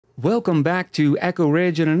Welcome back to Echo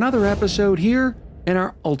Ridge and another episode here in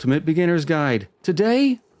our Ultimate Beginner's Guide.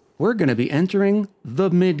 Today, we're going to be entering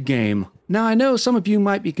the mid-game. Now, I know some of you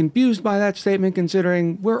might be confused by that statement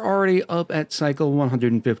considering we're already up at cycle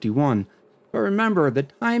 151. But remember, the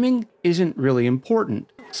timing isn't really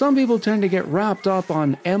important. Some people tend to get wrapped up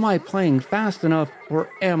on am I playing fast enough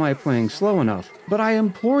or am I playing slow enough? But I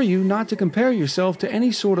implore you not to compare yourself to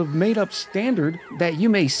any sort of made-up standard that you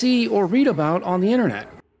may see or read about on the internet.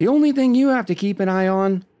 The only thing you have to keep an eye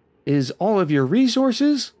on is all of your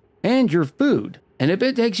resources and your food. And if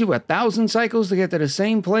it takes you 1,000 cycles to get to the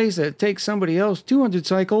same place that it takes somebody else 200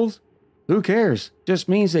 cycles, who cares? Just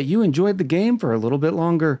means that you enjoyed the game for a little bit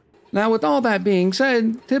longer. Now, with all that being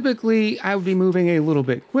said, typically I would be moving a little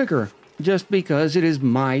bit quicker, just because it is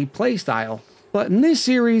my playstyle. But in this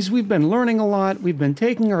series, we've been learning a lot, we've been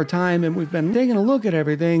taking our time, and we've been taking a look at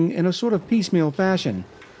everything in a sort of piecemeal fashion.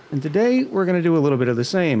 And today, we're going to do a little bit of the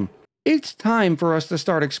same. It's time for us to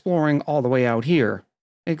start exploring all the way out here.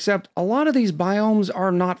 Except a lot of these biomes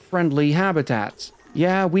are not friendly habitats.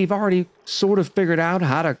 Yeah, we've already sort of figured out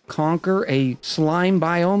how to conquer a slime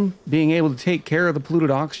biome, being able to take care of the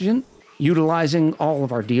polluted oxygen, utilizing all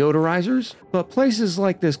of our deodorizers. But places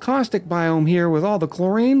like this caustic biome here with all the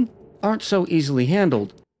chlorine aren't so easily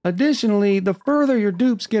handled. Additionally, the further your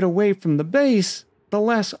dupes get away from the base, the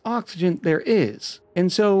less oxygen there is. And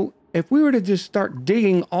so, if we were to just start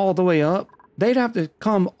digging all the way up, they'd have to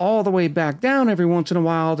come all the way back down every once in a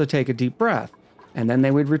while to take a deep breath. And then they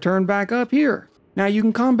would return back up here. Now, you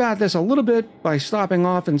can combat this a little bit by stopping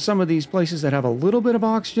off in some of these places that have a little bit of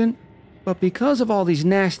oxygen. But because of all these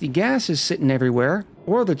nasty gases sitting everywhere,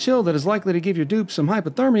 or the chill that is likely to give your dupes some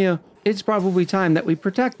hypothermia, it's probably time that we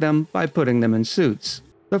protect them by putting them in suits.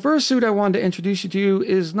 The first suit I wanted to introduce you to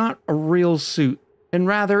is not a real suit, and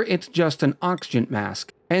rather it's just an oxygen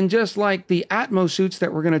mask. And just like the Atmo Suits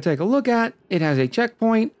that we're going to take a look at, it has a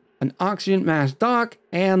checkpoint, an oxygen mask dock,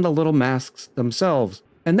 and the little masks themselves.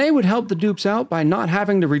 And they would help the dupes out by not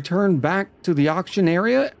having to return back to the oxygen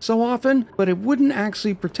area so often, but it wouldn't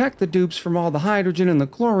actually protect the dupes from all the hydrogen and the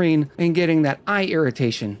chlorine and getting that eye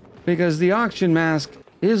irritation. Because the oxygen mask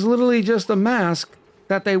is literally just a mask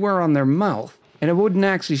that they wear on their mouth, and it wouldn't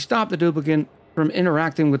actually stop the duplicant from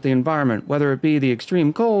interacting with the environment, whether it be the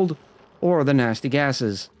extreme cold or the nasty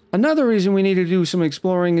gases. Another reason we need to do some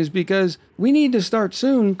exploring is because we need to start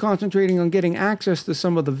soon concentrating on getting access to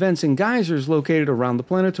some of the vents and geysers located around the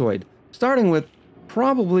planetoid, starting with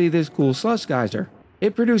probably this cool slush geyser.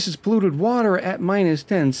 It produces polluted water at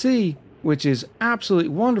 -10°C, which is absolutely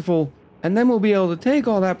wonderful, and then we'll be able to take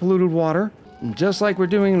all that polluted water, and just like we're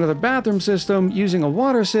doing in the bathroom system, using a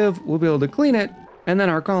water sieve, we'll be able to clean it, and then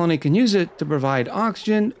our colony can use it to provide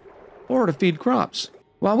oxygen or to feed crops.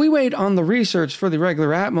 While we wait on the research for the regular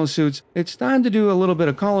Atmo Suits, it's time to do a little bit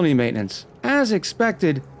of colony maintenance. As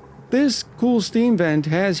expected, this cool steam vent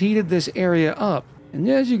has heated this area up. And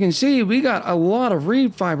as you can see, we got a lot of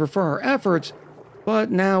reed fiber for our efforts,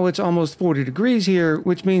 but now it's almost 40 degrees here,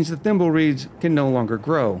 which means the thimble reeds can no longer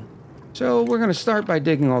grow. So we're going to start by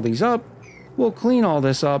digging all these up. We'll clean all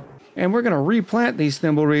this up, and we're going to replant these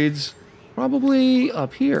thimble reeds probably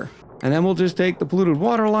up here. And then we'll just take the polluted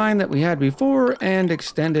water line that we had before and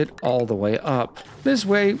extend it all the way up. This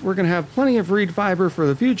way, we're going to have plenty of reed fiber for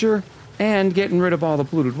the future and getting rid of all the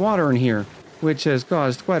polluted water in here, which has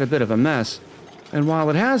caused quite a bit of a mess. And while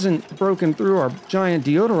it hasn't broken through our giant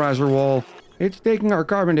deodorizer wall, it's taking our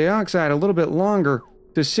carbon dioxide a little bit longer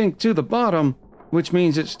to sink to the bottom, which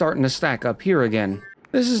means it's starting to stack up here again.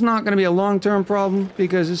 This is not going to be a long-term problem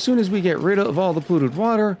because as soon as we get rid of all the polluted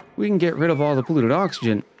water, we can get rid of all the polluted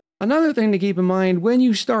oxygen. Another thing to keep in mind when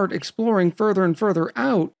you start exploring further and further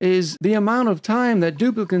out is the amount of time that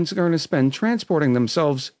duplicants are going to spend transporting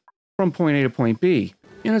themselves from point A to point B.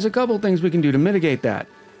 And there's a couple things we can do to mitigate that.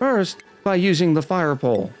 First, by using the fire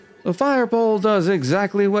pole. The fire pole does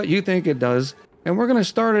exactly what you think it does, and we're going to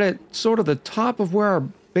start it at sort of the top of where our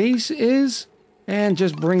base is and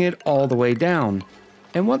just bring it all the way down.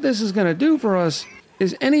 And what this is going to do for us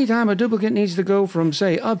is anytime a duplicate needs to go from,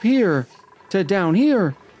 say, up here to down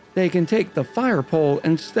here, they can take the fire pole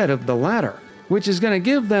instead of the ladder, which is going to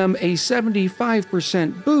give them a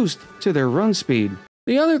 75% boost to their run speed.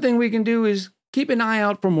 The other thing we can do is keep an eye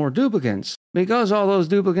out for more duplicants. Because all those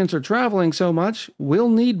duplicants are traveling so much, we'll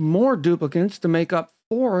need more duplicants to make up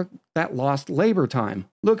for that lost labor time.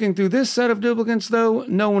 Looking through this set of duplicants though,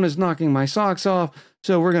 no one is knocking my socks off,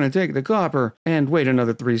 so we're going to take the copper and wait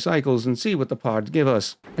another 3 cycles and see what the pods give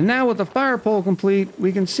us. And now with the fire pole complete,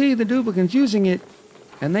 we can see the duplicants using it,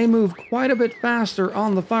 and they move quite a bit faster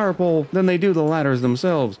on the fire pole than they do the ladders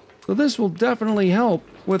themselves. So this will definitely help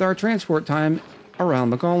with our transport time around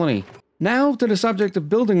the colony. Now to the subject of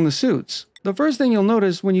building the suits. The first thing you'll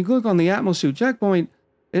notice when you click on the Atmo Suit checkpoint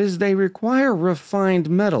is they require refined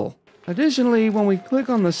metal. Additionally, when we click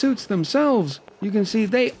on the suits themselves, you can see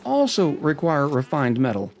they also require refined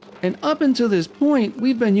metal. And up until this point,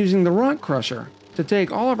 we've been using the rock crusher to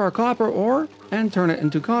take all of our copper ore and turn it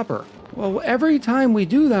into copper. Well, every time we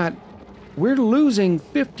do that, we're losing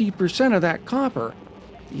 50% of that copper.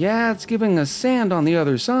 Yeah, it's giving us sand on the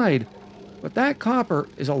other side, but that copper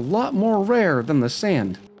is a lot more rare than the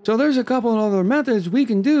sand. So there's a couple of other methods we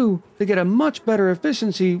can do to get a much better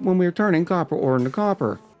efficiency when we're turning copper ore into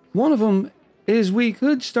copper. One of them is we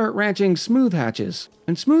could start ranching smooth hatches.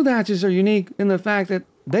 And smooth hatches are unique in the fact that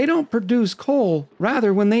they don't produce coal.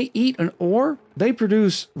 Rather, when they eat an ore, they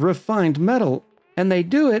produce refined metal, and they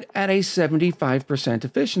do it at a 75%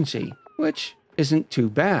 efficiency, which isn't too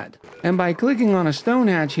bad. And by clicking on a stone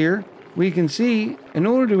hatch here, we can see in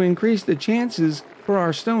order to increase the chances for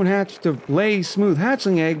our stone hatch to lay smooth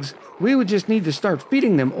hatchling eggs, we would just need to start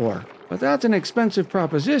feeding them ore. But that's an expensive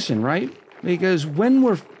proposition, right? Because when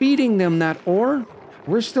we're feeding them that ore,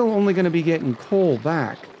 we're still only going to be getting coal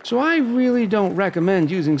back. So I really don't recommend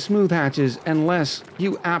using smooth hatches unless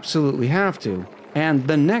you absolutely have to, and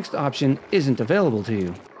the next option isn't available to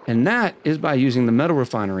you. And that is by using the metal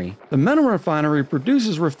refinery. The metal refinery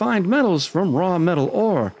produces refined metals from raw metal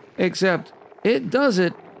ore, except it does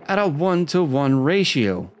it at a 1-to-1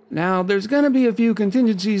 ratio. Now, there's going to be a few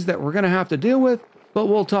contingencies that we're going to have to deal with, but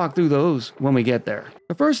we'll talk through those when we get there.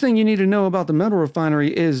 The first thing you need to know about the metal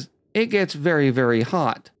refinery is it gets very, very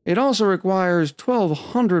hot. It also requires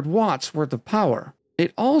 1200 watts worth of power.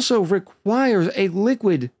 It also requires a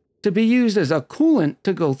liquid to be used as a coolant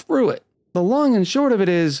to go through it. The long and short of it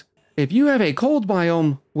is, if you have a cold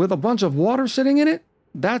biome with a bunch of water sitting in it,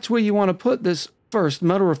 that's where you want to put this first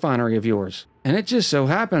metal refinery of yours. And it just so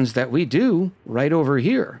happens that we do right over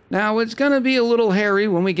here. Now, it's going to be a little hairy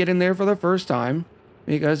when we get in there for the first time,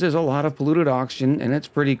 because there's a lot of polluted oxygen and it's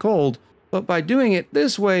pretty cold. But by doing it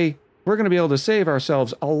this way, we're going to be able to save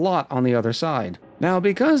ourselves a lot on the other side. Now,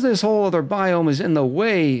 because this whole other biome is in the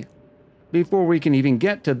way before we can even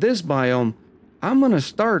get to this biome, I'm going to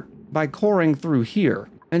start by coring through here.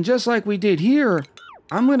 And just like we did here,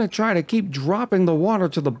 I'm going to try to keep dropping the water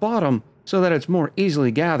to the bottom so that it's more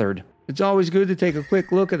easily gathered. It's always good to take a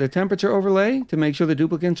quick look at the temperature overlay to make sure the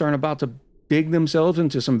duplicates aren't about to dig themselves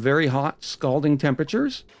into some very hot, scalding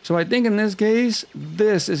temperatures. So I think in this case,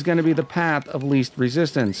 this is going to be the path of least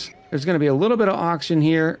resistance. There's going to be a little bit of oxygen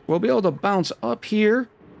here. We'll be able to bounce up here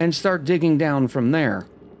and start digging down from there.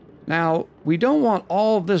 Now, we don't want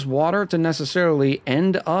all of this water to necessarily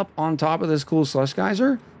end up on top of this cool slush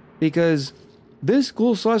geyser, because this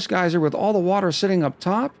cool slush geyser with all the water sitting up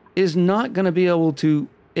top is not going to be able to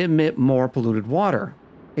emit more polluted water.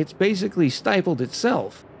 It's basically stifled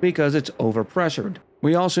itself because it's overpressured.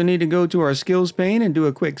 We also need to go to our skills pane and do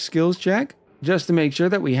a quick skills check just to make sure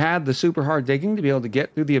that we had the super hard digging to be able to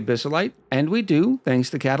get through the abyssalite, and we do, thanks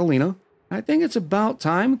to Catalina. I think it's about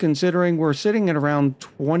time, considering we're sitting at around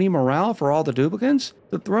 20 morale for all the duplicants,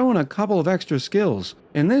 to throw in a couple of extra skills.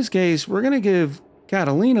 In this case, we're going to give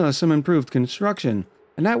Catalina some improved construction,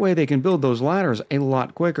 and that way they can build those ladders a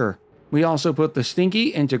lot quicker. We also put the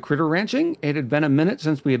Stinky into critter ranching. It had been a minute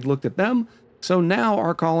since we had looked at them, so now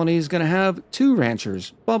our colony is going to have 2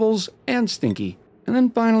 ranchers, Bubbles and Stinky. And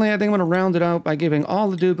then finally, I think I'm going to round it out by giving all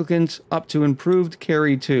the duplicants up to improved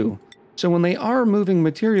carry 2. So when they are moving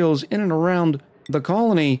materials in and around the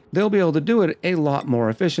colony, they'll be able to do it a lot more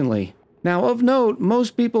efficiently. Now, of note,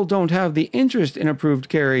 most people don't have the interest in improved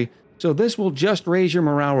carry, so this will just raise your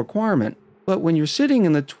morale requirement. But when you're sitting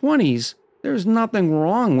in the 20s, there's nothing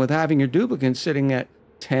wrong with having your duplicates sitting at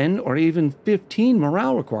 10 or even 15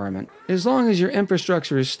 morale requirement. As long as your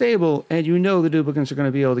infrastructure is stable and you know the duplicates are going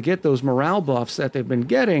to be able to get those morale buffs that they've been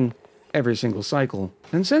getting every single cycle.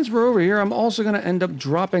 And since we're over here, I'm also going to end up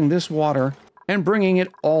dropping this water and bringing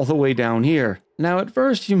it all the way down here. Now, at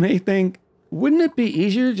first you may think, wouldn't it be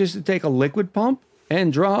easier just to take a liquid pump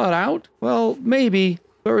and draw it out? Well, maybe,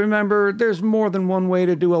 but remember, there's more than one way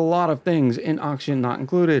to do a lot of things in oxygen not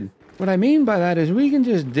included. What I mean by that is we can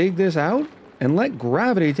just dig this out and let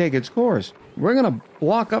gravity take its course. We're going to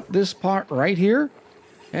block up this part right here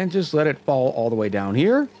and just let it fall all the way down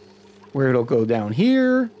here, where it'll go down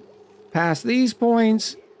here, past these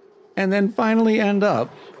points, and then finally end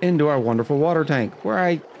up into our wonderful water tank, where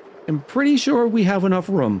I am pretty sure we have enough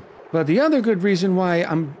room. But the other good reason why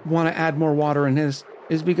I want to add more water in this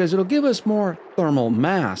is because it'll give us more thermal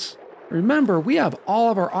mass. Remember, we have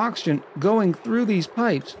all of our oxygen going through these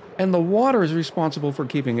pipes, and the water is responsible for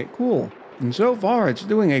keeping it cool. And so far, it's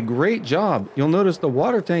doing a great job. You'll notice the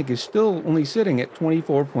water tank is still only sitting at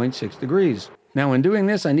 24.6 degrees. Now, in doing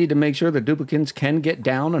this, I need to make sure the duplicants can get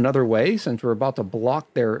down another way since we're about to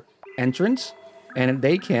block their entrance. And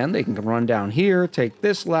they can run down here, take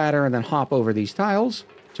this ladder, and then hop over these tiles.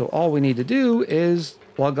 So all we need to do is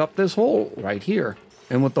plug up this hole right here.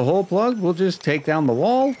 And with the hole plugged, we'll just take down the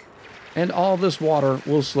wall, and all this water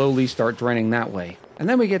will slowly start draining that way. And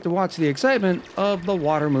then we get to watch the excitement of the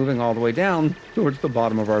water moving all the way down towards the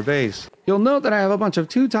bottom of our base. You'll note that I have a bunch of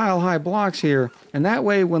 2-tile high blocks here, and that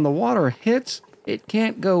way when the water hits, it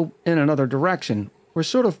can't go in another direction. We're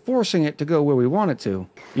sort of forcing it to go where we want it to.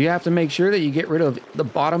 You have to make sure that you get rid of the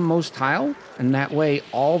bottommost tile, and that way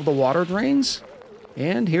all of the water drains.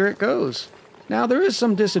 And here it goes. Now there is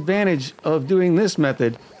some disadvantage of doing this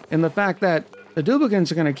method in the fact that the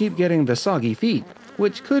duplicants are going to keep getting the soggy feet,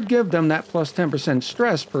 which could give them that plus 10%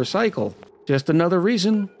 stress per cycle. Just another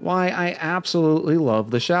reason why I absolutely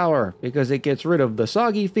love the shower, because it gets rid of the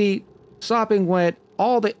soggy feet, sopping wet,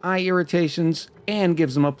 all the eye irritations, and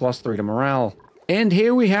gives them a +3 to morale. And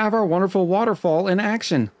here we have our wonderful waterfall in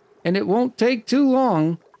action. And it won't take too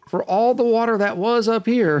long for all the water that was up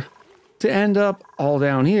here to end up all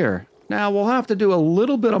down here. Now we'll have to do a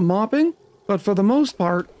little bit of mopping, but for the most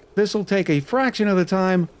part, this will take a fraction of the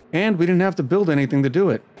time, and we didn't have to build anything to do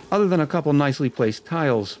it, other than a couple nicely placed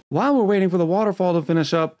tiles. While we're waiting for the waterfall to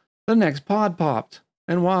finish up, the next pod popped.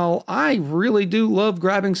 And while I really do love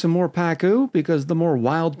grabbing some more pacu, because the more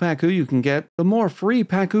wild pacu you can get, the more free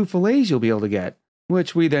pacu fillets you'll be able to get,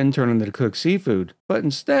 which we then turn into cooked seafood. But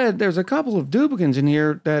instead, there's a couple of duplicants in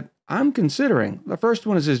here that I'm considering. The first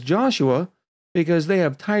one is this Joshua, because they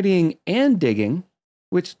have tidying and digging,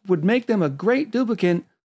 which would make them a great duplicant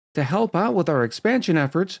to help out with our expansion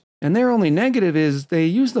efforts, and their only negative is they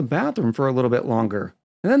use the bathroom for a little bit longer.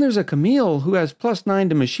 And then there's a Camille who has +9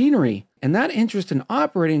 to machinery, and that interest in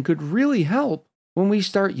operating could really help when we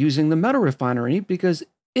start using the metal refinery because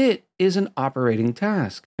it is an operating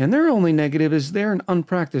task. And their only negative is they're an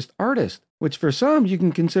unpracticed artist, which for some you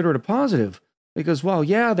can consider it a positive, because while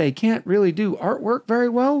yeah, they can't really do artwork very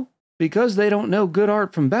well, because they don't know good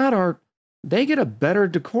art from bad art, they get a better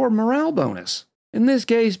decor morale bonus. In this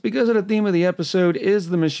case, because of the theme of the episode is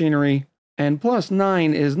the machinery, and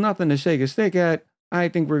 +9 is nothing to shake a stick at, I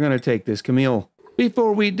think we're going to take this Camille.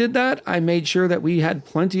 Before we did that, I made sure that we had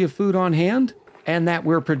plenty of food on hand, and that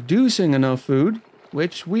we're producing enough food,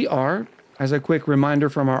 which we are. As a quick reminder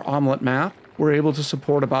from our omelet map, we're able to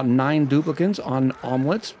support about 9 duplicants on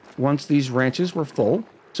omelets once these ranches were full.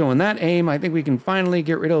 So in that aim, I think we can finally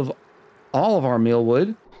get rid of all of our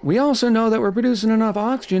mealwood. We also know that we're producing enough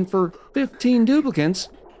oxygen for 15 duplicants,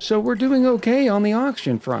 so we're doing okay on the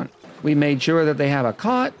oxygen front. We made sure that they have a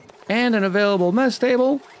cot and an available mess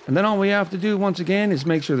table, and then all we have to do once again is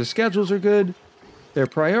make sure the schedules are good, their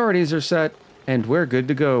priorities are set, and we're good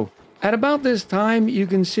to go. At about this time, you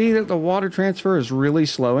can see that the water transfer is really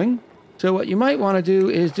slowing, so what you might want to do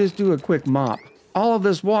is just do a quick mop. All of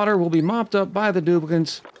this water will be mopped up by the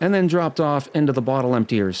duplicants and then dropped off into the bottle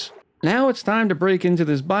emptiers. Now it's time to break into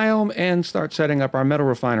this biome and start setting up our metal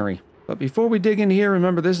refinery. But before we dig in here,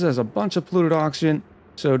 remember this has a bunch of polluted oxygen,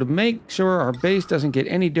 so to make sure our base doesn't get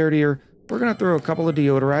any dirtier, we're going to throw a couple of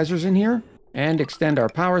deodorizers in here and extend our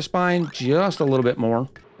power spine just a little bit more.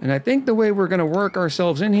 And I think the way we're going to work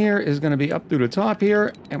ourselves in here is going to be up through the top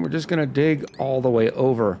here, and we're just going to dig all the way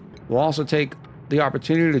over. We'll also take the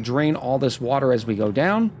opportunity to drain all this water as we go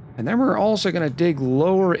down. And then we're also going to dig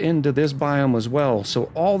lower into this biome as well.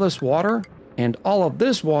 So all this water and all of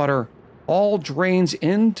this water all drains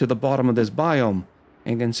into the bottom of this biome.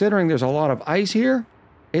 And considering there's a lot of ice here,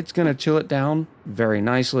 it's going to chill it down very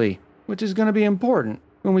nicely, which is going to be important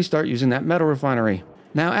when we start using that metal refinery.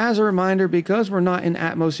 Now, as a reminder, because we're not in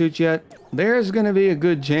Atmo Suits yet, there's going to be a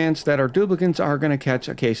good chance that our duplicants are going to catch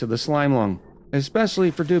a case of the slime lung.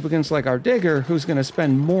 Especially for duplicants like our digger, who's going to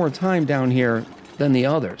spend more time down here than the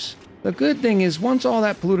others. The good thing is once all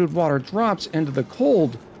that polluted water drops into the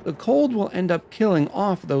cold will end up killing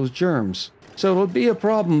off those germs. So it'll be a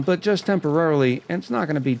problem, but just temporarily, and it's not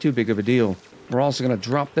going to be too big of a deal. We're also going to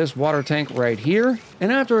drop this water tank right here.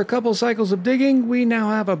 And after a couple cycles of digging, we now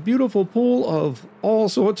have a beautiful pool of all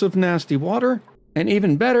sorts of nasty water. And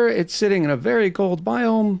even better, it's sitting in a very cold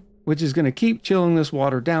biome, which is going to keep chilling this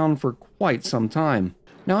water down for quite some time.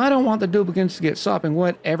 Now, I don't want the duplicants to get sopping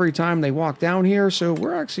wet every time they walk down here, so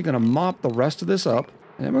we're actually going to mop the rest of this up.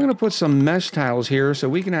 And then we're going to put some mesh tiles here so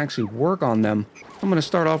we can actually work on them. I'm going to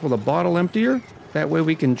start off with a bottle emptier. That way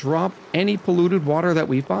we can drop any polluted water that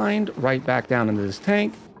we find right back down into this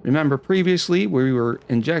tank. Remember previously we were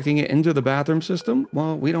injecting it into the bathroom system?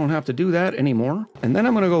 Well, we don't have to do that anymore. And then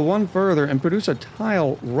I'm going to go one further and produce a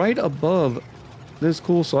tile right above this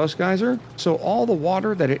cool slush geyser. So all the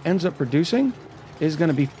water that it ends up producing is going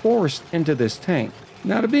to be forced into this tank.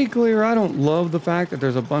 Now, to be clear, I don't love the fact that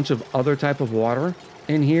there's a bunch of other type of water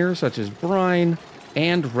in here, such as brine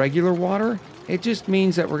and regular water. It just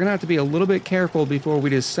means that we're going to have to be a little bit careful before we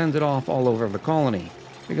just send it off all over the colony.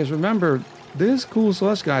 Because remember, this cool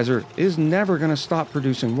slush geyser is never going to stop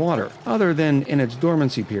producing water, other than in its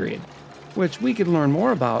dormancy period, which we can learn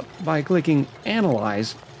more about by clicking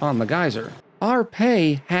Analyze on the geyser. Our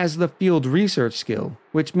pay has the field research skill,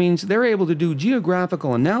 which means they're able to do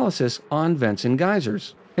geographical analysis on vents and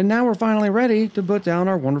geysers. And now we're finally ready to put down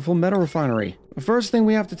our wonderful metal refinery. The first thing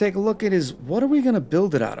we have to take a look at is, what are we going to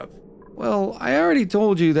build it out of? Well, I already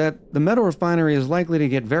told you that the metal refinery is likely to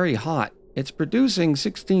get very hot. It's producing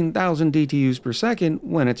 16,000 DTUs per second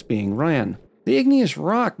when it's being ran. The igneous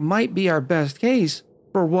rock might be our best case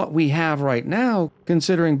for what we have right now,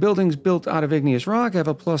 considering buildings built out of igneous rock have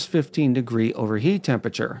a plus 15 degree overheat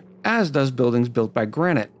temperature, as does buildings built by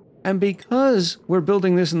granite. And because we're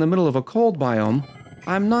building this in the middle of a cold biome,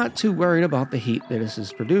 I'm not too worried about the heat that this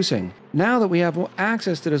is producing. Now that we have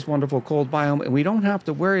access to this wonderful cold biome and we don't have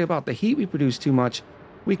to worry about the heat we produce too much,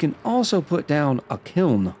 we can also put down a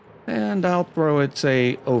kiln. And I'll throw it,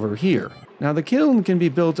 say, over here. Now, the kiln can be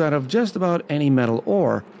built out of just about any metal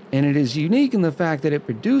ore, and it is unique in the fact that it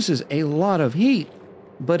produces a lot of heat,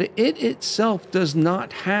 but it itself does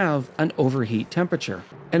not have an overheat temperature.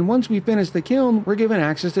 And once we finish the kiln, we're given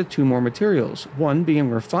access to two more materials, one being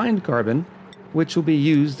refined carbon, which will be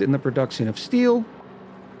used in the production of steel,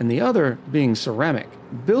 and the other being ceramic.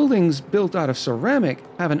 Buildings built out of ceramic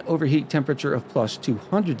have an overheat temperature of plus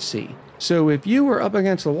 200 C. So if you were up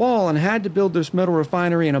against the wall and had to build this metal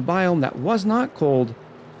refinery in a biome that was not cold,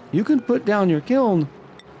 you could put down your kiln,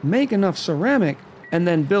 make enough ceramic, and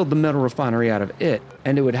then build the metal refinery out of it.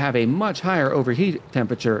 And it would have a much higher overheat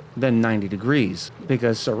temperature than 90 degrees,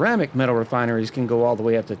 because ceramic metal refineries can go all the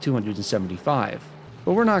way up to 275.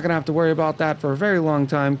 But we're not going to have to worry about that for a very long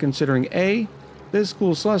time, considering A, this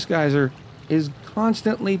cool slush geyser is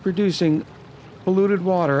constantly producing polluted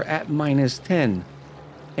water at minus 10.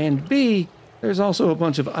 And B, there's also a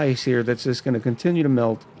bunch of ice here that's just going to continue to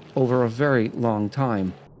melt over a very long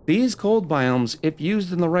time. These cold biomes, if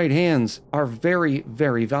used in the right hands, are very,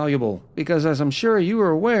 very valuable. Because as I'm sure you are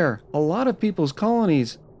aware, a lot of people's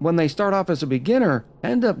colonies, when they start off as a beginner,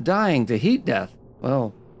 end up dying to heat death.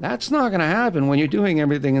 Well, that's not going to happen when you're doing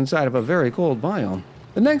everything inside of a very cold biome.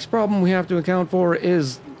 The next problem we have to account for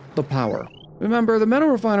is the power. Remember, the metal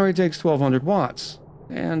refinery takes 1200 watts.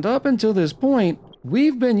 And up until this point,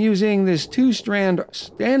 we've been using this 2-strand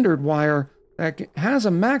standard wire that has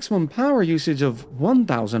a maximum power usage of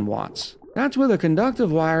 1000 watts. That's where the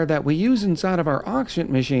conductive wire that we use inside of our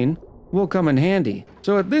oxygen machine will come in handy.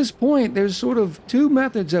 So at this point, there's sort of two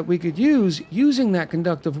methods that we could use using that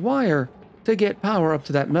conductive wire to get power up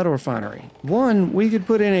to that metal refinery. One, we could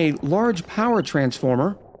put in a large power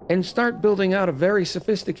transformer and start building out a very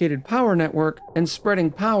sophisticated power network and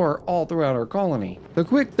spreading power all throughout our colony. The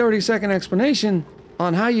quick 30-second explanation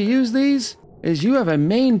on how you use these is you have a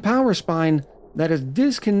main power spine that is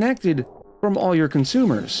disconnected from all your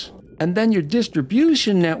consumers. And then your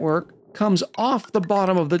distribution network comes off the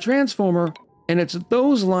bottom of the transformer, and it's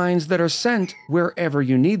those lines that are sent wherever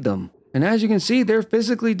you need them. And as you can see, they're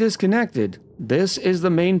physically disconnected. This is the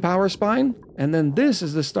main power spine, and then this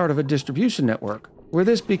is the start of a distribution network. Where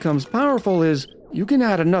this becomes powerful is you can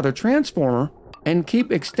add another transformer and keep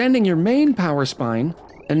extending your main power spine.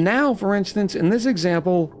 And now, for instance, in this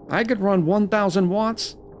example, I could run 1000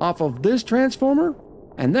 watts off of this transformer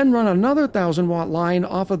and then run another 1000-watt line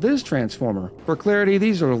off of this transformer. For clarity,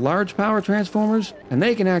 these are large power transformers, and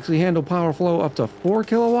they can actually handle power flow up to 4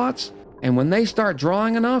 kilowatts. And when they start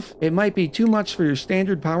drawing enough, it might be too much for your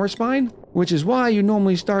standard power spine, which is why you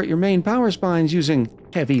normally start your main power spines using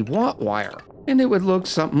heavy watt wire. And it would look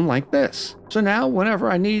something like this. So now,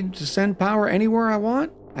 whenever I need to send power anywhere I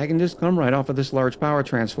want, I can just come right off of this large power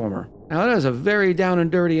transformer. Now, that is a very down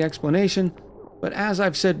and dirty explanation, but as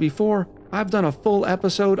I've said before, I've done a full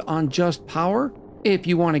episode on just power if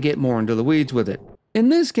you want to get more into the weeds with it. In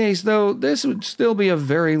this case, though, this would still be a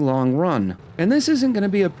very long run, and this isn't going to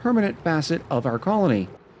be a permanent facet of our colony.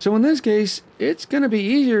 So in this case, it's going to be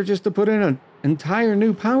easier just to put in an entire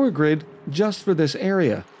new power grid just for this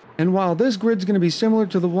area. And while this grid's going to be similar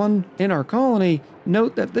to the one in our colony,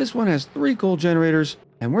 note that this one has 3 coal generators,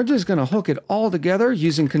 and we're just going to hook it all together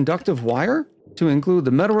using conductive wire to include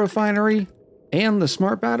the metal refinery and the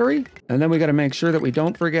smart battery. And then we got to make sure that we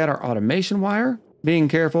don't forget our automation wire. being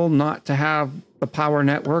careful not to have the power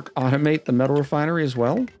network automate the metal refinery as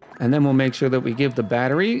well. And then we'll make sure that we give the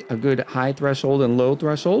battery a good high threshold and low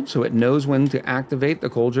threshold so it knows when to activate the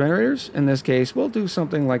coal generators. In this case, we'll do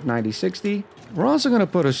something like 90-60. We're also going to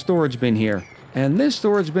put a storage bin here. And this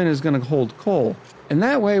storage bin is going to hold coal. And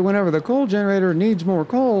that way, whenever the coal generator needs more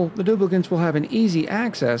coal, the duplicants will have an easy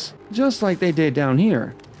access, just like they did down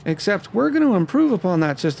here. Except we're going to improve upon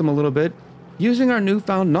that system a little bit using our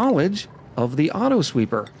newfound knowledge of the auto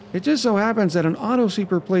sweeper. It just so happens that an auto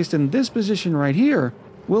sweeper placed in this position right here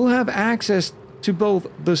will have access to both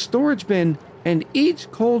the storage bin and each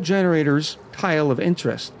coal generator's tile of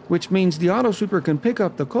interest, which means the auto sweeper can pick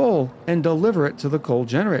up the coal and deliver it to the coal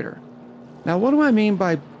generator. Now, what do I mean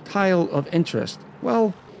by tile of interest?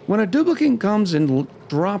 Well, when a duplicant comes and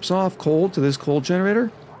drops off coal to this coal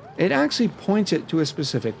generator, it actually points it to a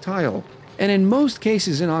specific tile. And in most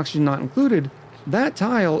cases, in Oxygen Not Included, that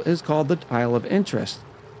tile is called the tile of interest.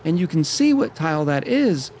 And you can see what tile that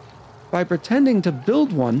is by pretending to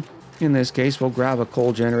build one. In this case, we'll grab a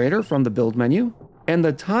coal generator from the build menu. And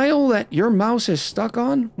the tile that your mouse is stuck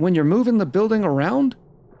on when you're moving the building around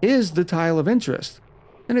is the tile of interest.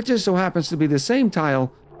 And it just so happens to be the same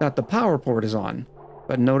tile that the power port is on.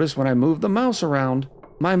 But notice when I move the mouse around,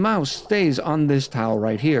 my mouse stays on this tile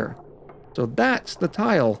right here. So that's the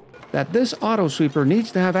tile that this auto sweeper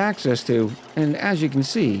needs to have access to, and as you can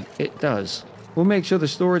see, it does. We'll make sure the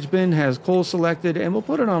storage bin has coal selected, and we'll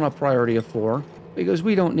put it on a priority of 4, because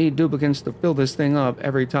we don't need duplicants to fill this thing up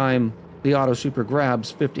every time the auto sweeper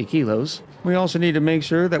grabs 50 kilos. We also need to make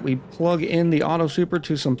sure that we plug in the auto sweeper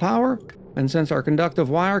to some power, and since our conductive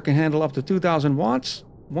wire can handle up to 2,000 watts,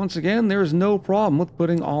 once again, there's no problem with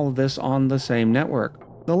putting all of this on the same network.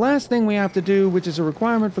 The last thing we have to do, which is a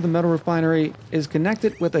requirement for the metal refinery, is connect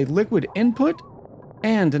it with a liquid input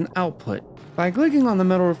and an output. By clicking on the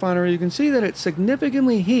metal refinery, you can see that it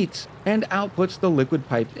significantly heats and outputs the liquid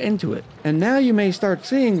piped into it. And now you may start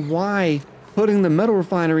seeing why putting the metal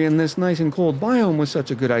refinery in this nice and cold biome was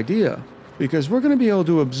such a good idea. Because we're going to be able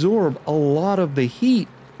to absorb a lot of the heat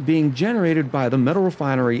being generated by the metal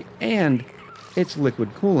refinery and its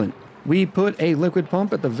liquid coolant. We put a liquid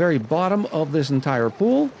pump at the very bottom of this entire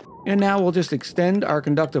pool, and now we'll just extend our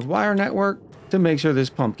conductive wire network to make sure this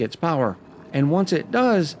pump gets power. And once it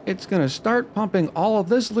does, it's going to start pumping all of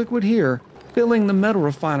this liquid here, filling the metal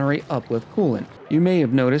refinery up with coolant. You may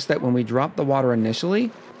have noticed that when we dropped the water initially,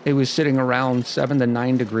 it was sitting around 7 to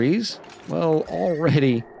 9 degrees. Well,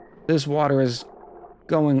 already this water is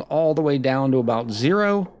going all the way down to about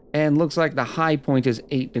 0. And looks like the high point is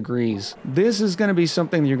 8 degrees. This is going to be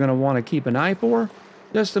something you're going to want to keep an eye for,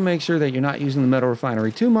 just to make sure that you're not using the metal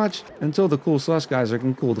refinery too much until the cool slush geyser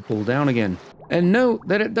can cool the pool down again. And note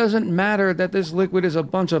that it doesn't matter that this liquid is a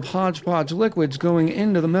bunch of hodgepodge liquids going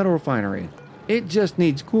into the metal refinery. It just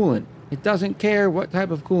needs coolant. It doesn't care what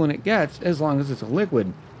type of coolant it gets as long as it's a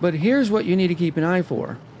liquid. But here's what you need to keep an eye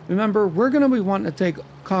for. Remember, we're going to be wanting to take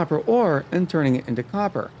copper ore and turning it into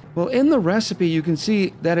copper. Well, in the recipe, you can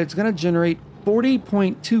see that it's going to generate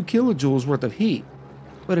 40.2 kilojoules worth of heat.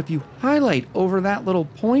 But if you highlight over that little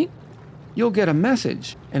point, you'll get a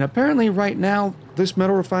message. And apparently right now, this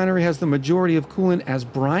metal refinery has the majority of coolant as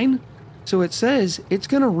brine. So it says it's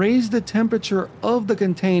going to raise the temperature of the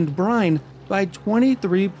contained brine by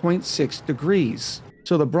 23.6 degrees.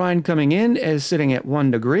 So the brine coming in is sitting at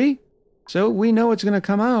 1 degree. So we know it's going to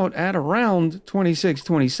come out at around 26,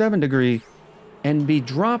 27 degrees. And be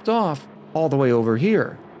dropped off all the way over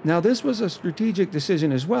here. Now this was a strategic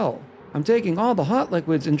decision as well. I'm taking all the hot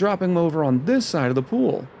liquids and dropping them over on this side of the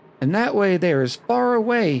pool. And that way they are as far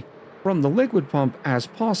away from the liquid pump as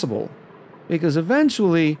possible. Because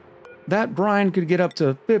eventually that brine could get up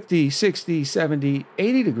to 50, 60, 70,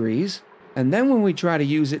 80 degrees. And then when we try to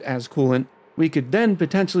use it as coolant, we could then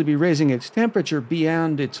potentially be raising its temperature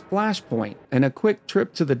beyond its flash point. And a quick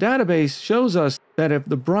trip to the database shows us that if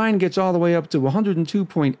the brine gets all the way up to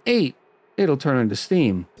 102.8, it'll turn into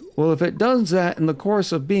steam. Well, if it does that in the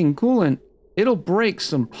course of being coolant, it'll break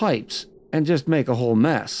some pipes and just make a whole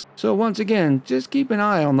mess. So once again, just keep an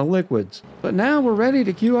eye on the liquids. But now we're ready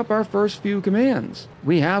to queue up our first few commands.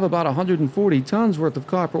 We have about 140 tons worth of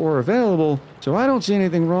copper ore available, so I don't see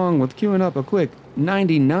anything wrong with queuing up a quick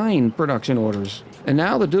 99 production orders. And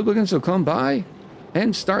now the duplicants will come by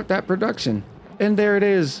and start that production. And there it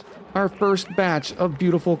is, our first batch of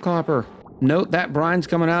beautiful copper. Note that brine's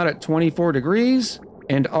coming out at 24 degrees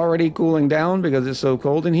and already cooling down because it's so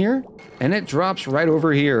cold in here. And it drops right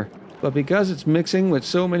over here. But because it's mixing with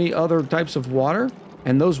so many other types of water,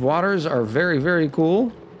 and those waters are very, very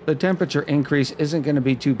cool, the temperature increase isn't going to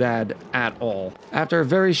be too bad at all. After a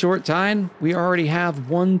very short time, we already have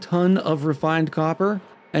 1 ton of refined copper,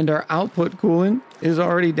 and our output coolant is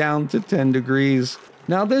already down to 10 degrees.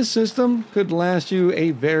 Now this system could last you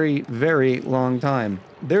a very, very long time.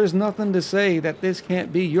 There's nothing to say that this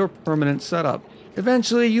can't be your permanent setup.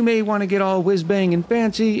 Eventually, you may want to get all whiz-bang and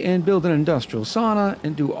fancy and build an industrial sauna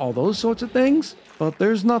and do all those sorts of things, but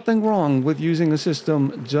there's nothing wrong with using a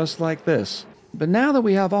system just like this. But now that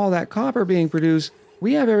we have all that copper being produced,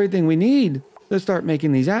 we have everything we need to start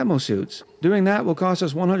making these Atmo Suits. Doing that will cost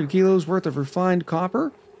us 100 kilos worth of refined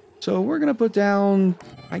copper, so we're going to put down,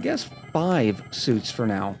 I guess, 5 suits for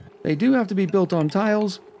now. They do have to be built on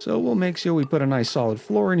tiles, so we'll make sure we put a nice solid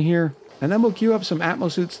floor in here. And then we'll queue up some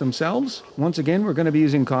Atmo Suits themselves. Once again, we're going to be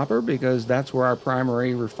using copper because that's where our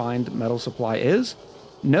primary refined metal supply is.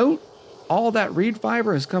 Note, all that reed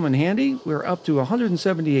fiber has come in handy. We're up to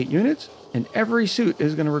 178 units, and every suit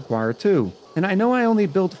is going to require 2. And I know I only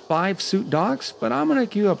built 5 suit docks, but I'm going to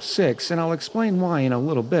queue up 6, and I'll explain why in a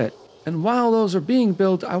little bit. And while those are being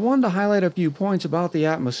built, I wanted to highlight a few points about the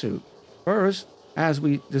Atmo Suit. First, as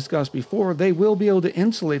we discussed before, they will be able to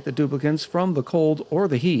insulate the duplicants from the cold or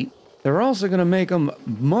the heat. They're also going to make them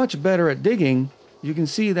much better at digging. You can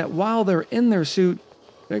see that while they're in their suit,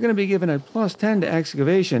 they're going to be given a +10 to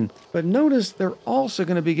excavation. But notice they're also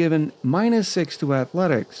going to be given -6 to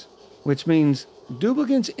athletics, which means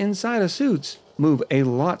duplicants inside of suits move a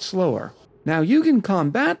lot slower. Now you can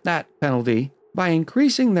combat that penalty by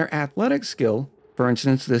increasing their athletic skill. For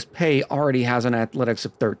instance, this pay already has an athletics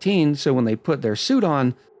of 13, so when they put their suit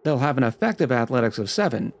on, they'll have an effective athletics of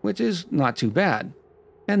 7, which is not too bad.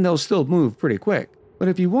 And they'll still move pretty quick. But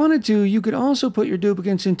if you wanted to, you could also put your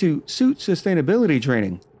duplicants into suit sustainability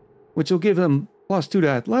training, which will give them +2 to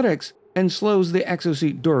athletics and slows the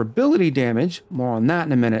exosuit durability damage. More on that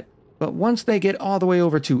in a minute. But once they get all the way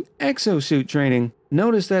over to exosuit training,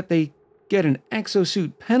 notice that they get an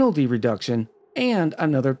exosuit penalty reduction and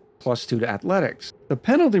another +2 to athletics. The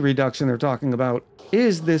penalty reduction they're talking about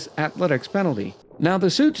is this athletics penalty. Now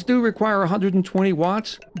the suits do require 120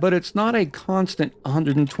 watts, but it's not a constant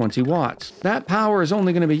 120 watts. That power is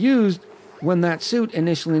only going to be used when that suit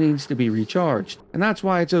initially needs to be recharged. And that's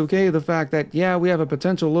why it's okay the fact that, yeah, we have a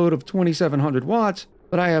potential load of 2700 watts,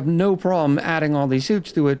 but I have no problem adding all these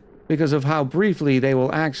suits to it because of how briefly they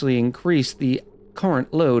will actually increase the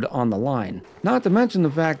current load on the line. Not to mention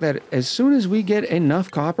the fact that as soon as we get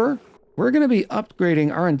enough copper, we're going to be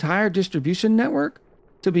upgrading our entire distribution network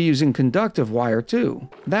to be using conductive wire too.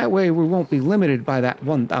 That way we won't be limited by that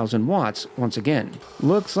 1000 watts once again.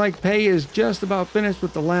 Looks like Pay is just about finished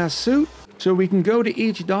with the last suit, so we can go to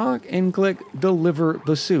each dock and click Deliver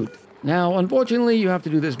the Suit. Now, unfortunately, you have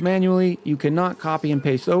to do this manually. You cannot copy and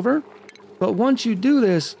paste over, but once you do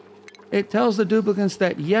this, it tells the duplicants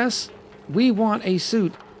that yes, we want a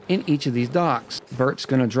suit in each of these docks. Bert's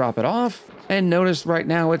gonna drop it off, and notice right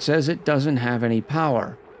now it says it doesn't have any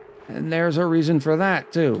power. And there's a reason for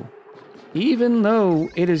that too. Even though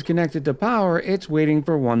it is connected to power, it's waiting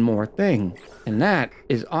for one more thing, and that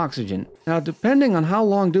is oxygen. Now, depending on how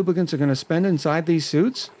long duplicants are going to spend inside these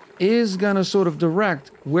suits, is going to sort of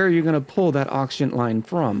direct where you're going to pull that oxygen line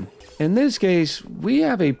from. In this case, we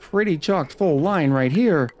have a pretty chock full line right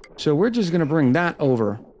here, so we're just going to bring that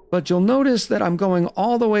over. But you'll notice that I'm going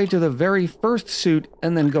all the way to the very first suit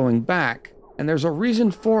and then going back, and there's a reason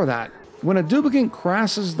for that. When a duplicant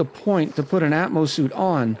crosses the point to put an Atmo suit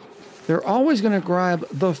on, they're always going to grab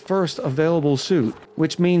the first available suit,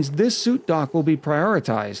 which means this suit dock will be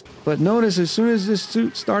prioritized. But notice as soon as this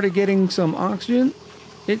suit started getting some oxygen,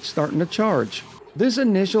 it's starting to charge. This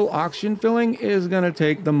initial oxygen filling is going to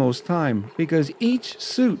take the most time because each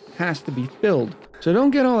suit has to be filled. So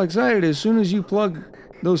don't get all excited as soon as you plug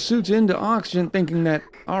those suits into oxygen thinking that,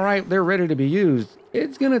 all right, they're ready to be used.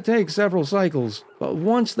 It's going to take several cycles, but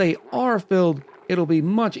once they are filled, it'll be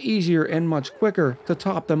much easier and much quicker to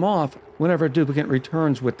top them off whenever a duplicant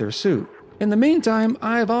returns with their suit. In the meantime,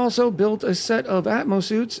 I've also built a set of Atmo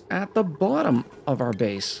Suits at the bottom of our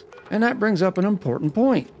base. And that brings up an important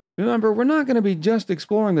point. Remember, we're not going to be just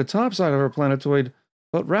exploring the top side of our planetoid,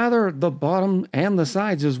 but rather the bottom and the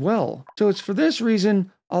sides as well. So it's for this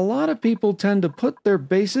reason a lot of people tend to put their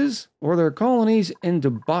bases or their colonies into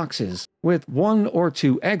boxes with 1 or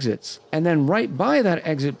 2 exits, and then right by that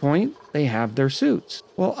exit point, they have their suits.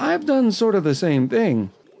 Well, I've done sort of the same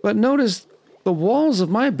thing, but notice the walls of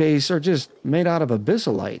my base are just made out of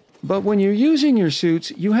abyssalite. But when you're using your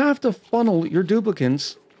suits, you have to funnel your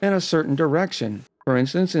duplicants in a certain direction. For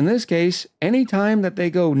instance, in this case, anytime that they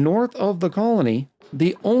go north of the colony,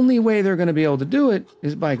 the only way they're going to be able to do it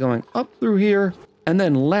is by going up through here and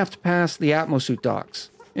then left past the Atmo Suit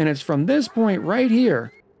docks. And it's from this point right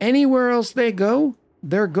here. Anywhere else they go,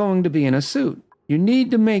 they're going to be in a suit. You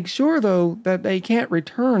need to make sure, though, that they can't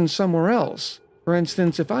return somewhere else. For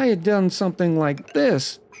instance, if I had done something like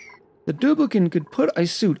this, the duplicant could put a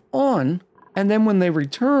suit on, and then when they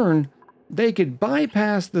return, they could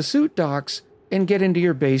bypass the suit docks and get into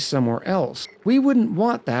your base somewhere else. We wouldn't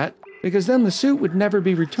want that, because then the suit would never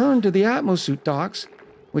be returned to the Atmo Suit docks,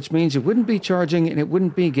 which means it wouldn't be charging and it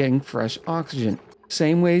wouldn't be getting fresh oxygen.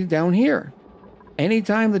 Same way down here.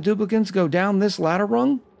 Anytime the duplicants go down this ladder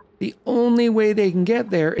rung, the only way they can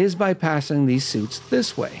get there is by passing these suits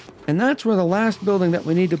this way. And that's where the last building that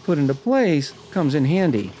we need to put into place comes in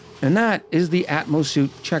handy. And that is the Atmo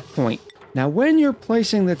Suit checkpoint. Now, when you're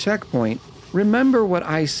placing the checkpoint, remember what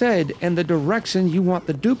I said and the direction you want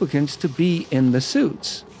the duplicants to be in the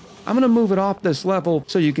suits. I'm going to move it off this level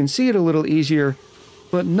so you can see it a little easier.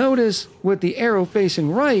 But notice with the arrow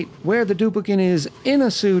facing right where the duplicant is in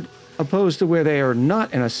a suit opposed to where they are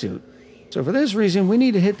not in a suit. So for this reason, we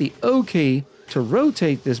need to hit the O key to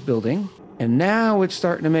rotate this building. And now it's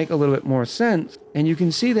starting to make a little bit more sense. And you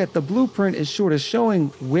can see that the blueprint is sort of showing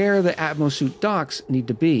where the Atmo Suit docks need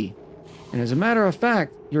to be. And as a matter of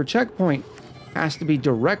fact, your checkpoint has to be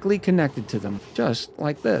directly connected to them, just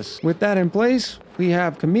like this. With that in place, we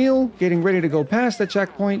have Camille getting ready to go past the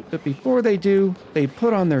checkpoint, but before they do, they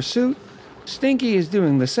put on their suit. Stinky is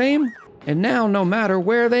doing the same, and now no matter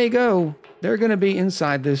where they go, they're going to be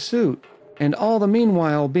inside this suit, and all the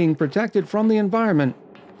meanwhile being protected from the environment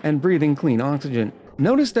and breathing clean oxygen.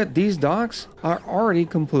 Notice that these docks are already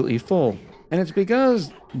completely full, and it's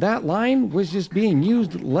because that line was just being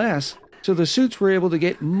used less, so the suits were able to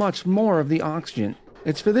get much more of the oxygen.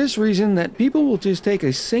 It's for this reason that people will just take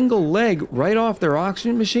a single leg right off their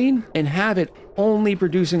oxygen machine and have it only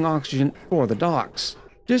producing oxygen for the docks.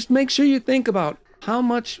 Just make sure you think about how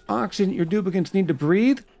much oxygen your duplicants need to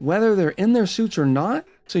breathe, whether they're in their suits or not,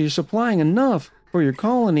 so you're supplying enough for your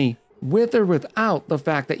colony with or without the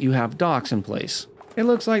fact that you have docks in place. It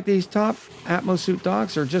looks like these top Atmo Suit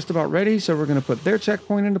docks are just about ready, so we're going to put their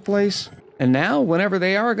checkpoint into place. And now, whenever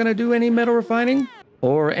they are going to do any metal refining,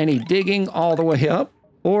 or any digging all the way up,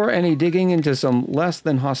 or any digging into some less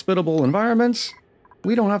than hospitable environments,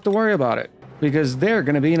 we don't have to worry about it, because they're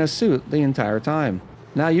going to be in a suit the entire time.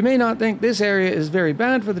 Now, you may not think this area is very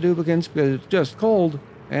bad for the duplicants because it's just cold,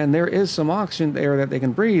 and there is some oxygen there that they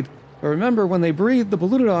can breathe. But remember, when they breathe the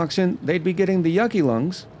polluted oxygen, they'd be getting the yucky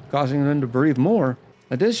lungs, causing them to breathe more.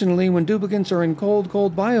 Additionally, when duplicants are in cold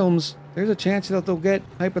biomes, there's a chance that they'll get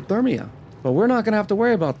hypothermia. But we're not going to have to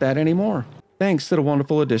worry about that anymore, thanks to the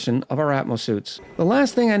wonderful addition of our Atmo Suits. The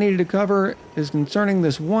last thing I needed to cover is concerning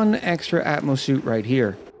this one extra Atmo Suit right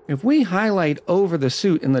here. If we highlight over the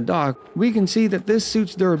suit in the dock, we can see that this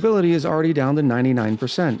suit's durability is already down to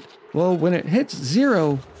 99%. Well, when it hits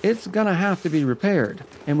 0, it's gonna have to be repaired.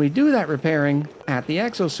 And we do that repairing at the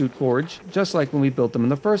Exosuit Forge, just like when we built them in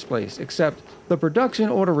the first place, except the production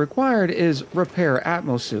order required is repair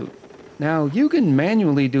Atmo Suit. Now, you can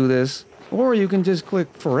manually do this, or you can just click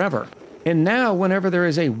forever. And now, whenever there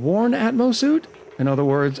is a worn Atmo Suit, in other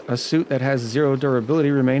words, a suit that has 0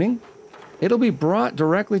 durability remaining, it'll be brought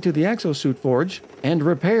directly to the Exosuit Forge and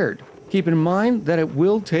repaired. Keep in mind that it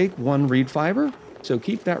will take 1 reed fiber, so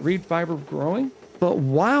keep that reed fiber growing. But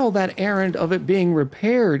while that errand of it being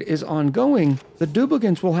repaired is ongoing, the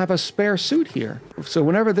duplicants will have a spare suit here. So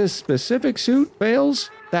whenever this specific suit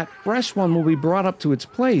fails, that fresh one will be brought up to its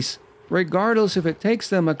place, regardless if it takes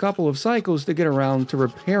them a couple of cycles to get around to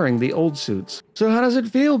repairing the old suits. So how does it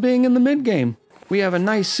feel being in the mid-game? We have a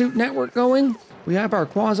nice suit network going, we have our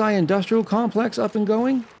quasi-industrial complex up and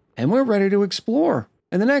going, and we're ready to explore.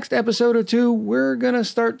 In the next episode or 2, we're gonna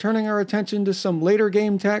start turning our attention to some later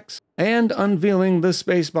game techs and unveiling the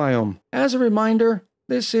space biome. As a reminder,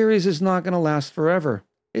 this series is not gonna last forever.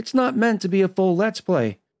 It's not meant to be a full Let's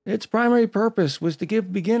Play. Its primary purpose was to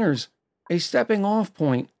give beginners a stepping off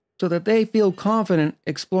point so that they feel confident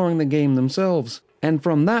exploring the game themselves. And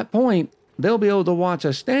from that point, they'll be able to watch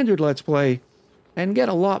a standard Let's Play and get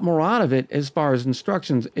a lot more out of it as far as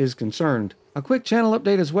instructions is concerned. A quick channel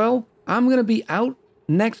update as well. I'm gonna be out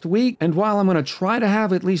next week, and while I'm going to try to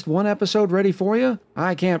have at least 1 episode ready for you,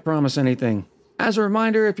 I can't promise anything. As a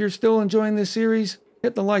reminder, if you're still enjoying this series,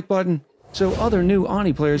 hit the like button so other new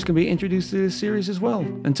ONI players can be introduced to this series as well.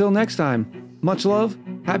 Until next time, much love,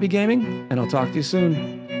 happy gaming, and I'll talk to you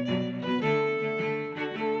soon.